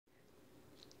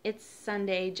It's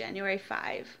Sunday, January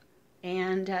 5,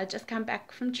 and just come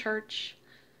back from church.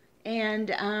 And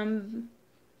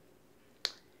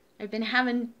I've been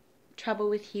having trouble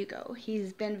with Hugo.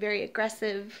 He's been very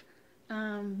aggressive,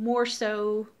 more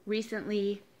so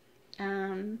recently,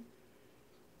 um,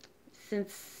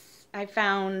 since I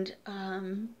found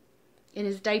in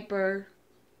his diaper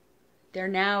there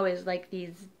now is like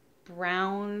these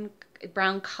brown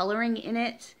coloring in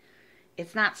it.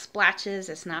 It's not splotches,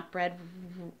 it's not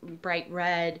bright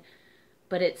red,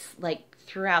 but it's like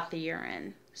throughout the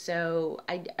urine. So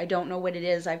I don't know what it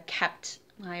is. I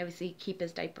obviously keep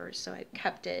his diapers, so I've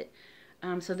kept it.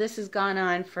 So this has gone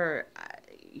on for,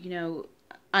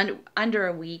 under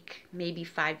a week, maybe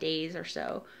 5 days or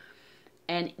so.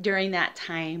 And during that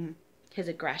time, his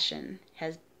aggression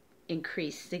has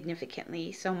increased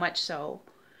significantly, so much so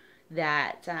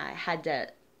that I had to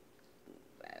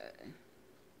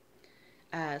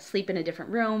sleep in a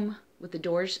different room with the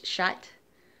doors shut.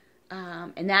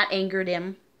 And that angered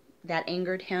him. That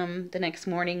angered him the next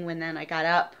morning when then I got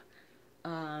up.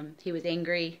 He was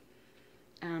angry.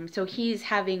 So he's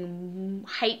having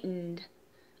heightened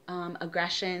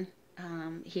aggression.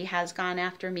 He has gone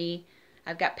after me.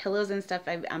 I've got pillows and stuff.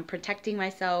 I'm protecting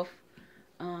myself.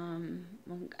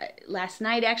 Last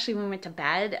night, actually, when we went to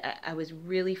bed, I was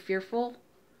really fearful.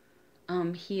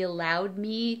 He allowed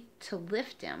me to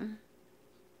lift him,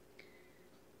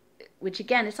 which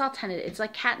again, it's all tentative. It's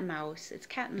like cat and mouse. It's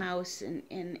cat and mouse, and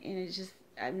it's just,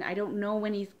 I don't know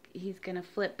when he's gonna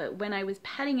flip. But when I was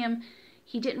petting him,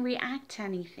 he didn't react to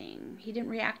anything. He didn't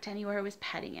react to anywhere I was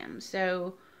petting him.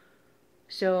 So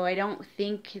I don't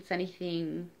think it's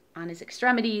anything on his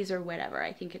extremities or whatever.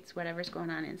 I think it's whatever's going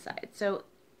on inside. So,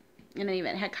 in any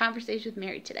event, I had a conversation with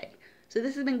Mary today. So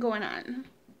this has been going on.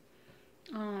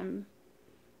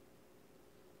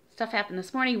 Stuff happened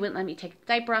this morning. He wouldn't let me take the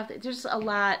diaper off. There's a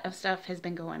lot of stuff has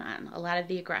been going on. A lot of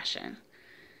the aggression.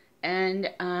 And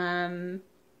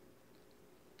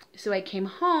so I came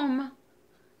home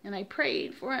and I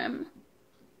prayed for him.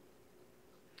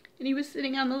 And he was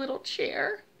sitting on the little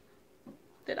chair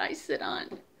that I sit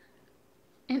on.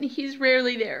 And he's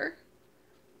rarely there.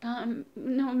 No,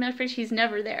 matter of fact, he's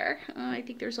never there. I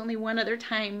think there's only one other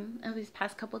time, at these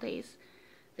past couple days,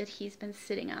 that he's been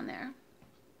sitting on there.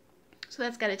 So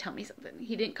that's got to tell me something.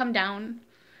 He didn't come down,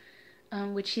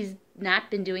 which he's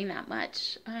not been doing that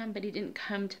much, but he didn't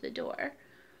come to the door.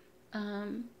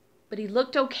 But he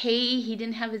looked okay. He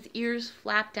didn't have his ears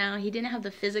flapped down. He didn't have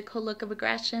the physical look of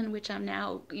aggression, which I'm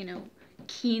now,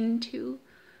 keen to.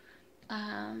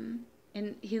 And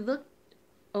he looked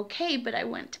okay, but I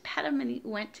went to pet him and he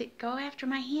went to go after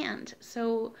my hand.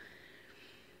 So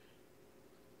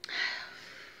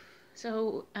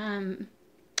I'm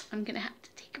gonna have to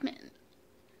take him in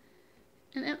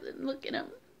and have to look at him.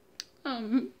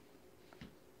 I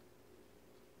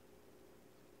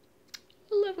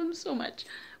love him so much,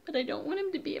 but I don't want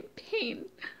him to be in pain,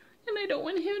 and I don't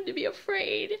want him to be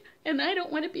afraid, and I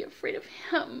don't want to be afraid of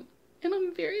him, and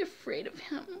I'm very afraid of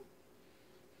him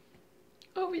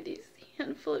over these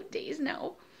handful of days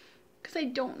now, because I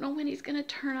don't know when he's gonna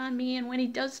turn on me, and when he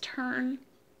does turn,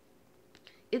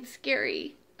 it's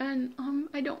scary, and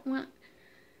I don't want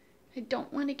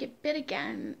to get bit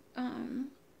again.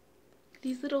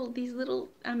 These little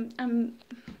in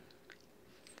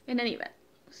any event.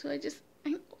 So I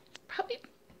probably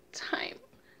time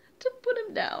to put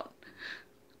him down,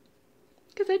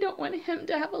 because I don't want him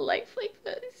to have a life like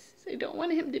this. I don't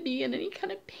want him to be in any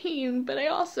kind of pain, but I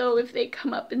also, if they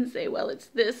come up and say, well, it's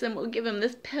this, and we'll give him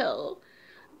this pill,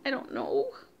 I don't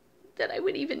know that I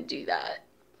would even do that.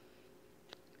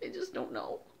 I just don't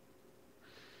know.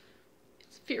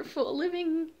 It's fearful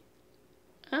living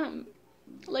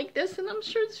like this, and I'm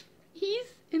sure he's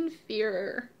in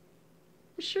fear.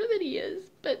 I'm sure that he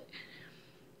is, but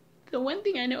the one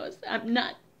thing I know is I'm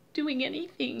not doing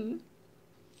anything.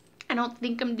 I don't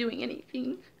think I'm doing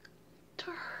anything to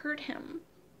hurt him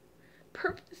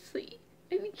purposely.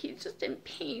 I think he's just in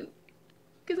pain,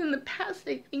 because in the past,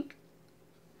 I think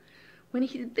when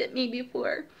he's bit me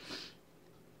before,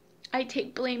 I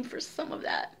take blame for some of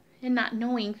that, and not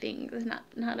knowing things,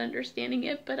 not understanding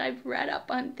it, but I've read up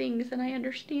on things and I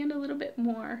understand a little bit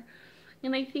more,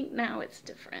 and I think now it's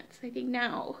different. I think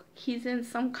now he's in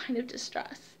some kind of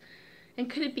distress, and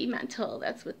could it be mental?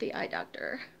 That's what the eye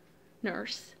doctor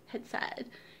nurse had said,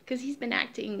 because he's been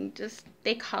acting just,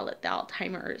 they call it the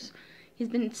Alzheimer's. He's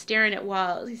been staring at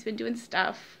walls, he's been doing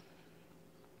stuff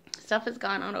has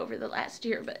gone on over the last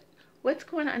year, but what's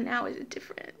going on now is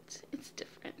different. It's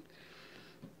different.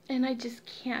 And I just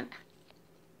can't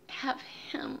have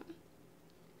him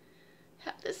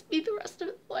have this be the rest of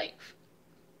his life.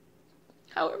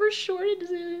 however short it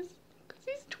is, because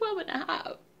he's 12 and a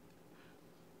half.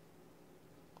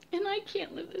 And I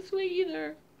can't live this way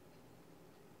either.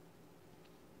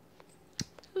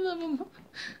 I love him.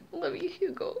 I love you,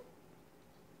 Hugo.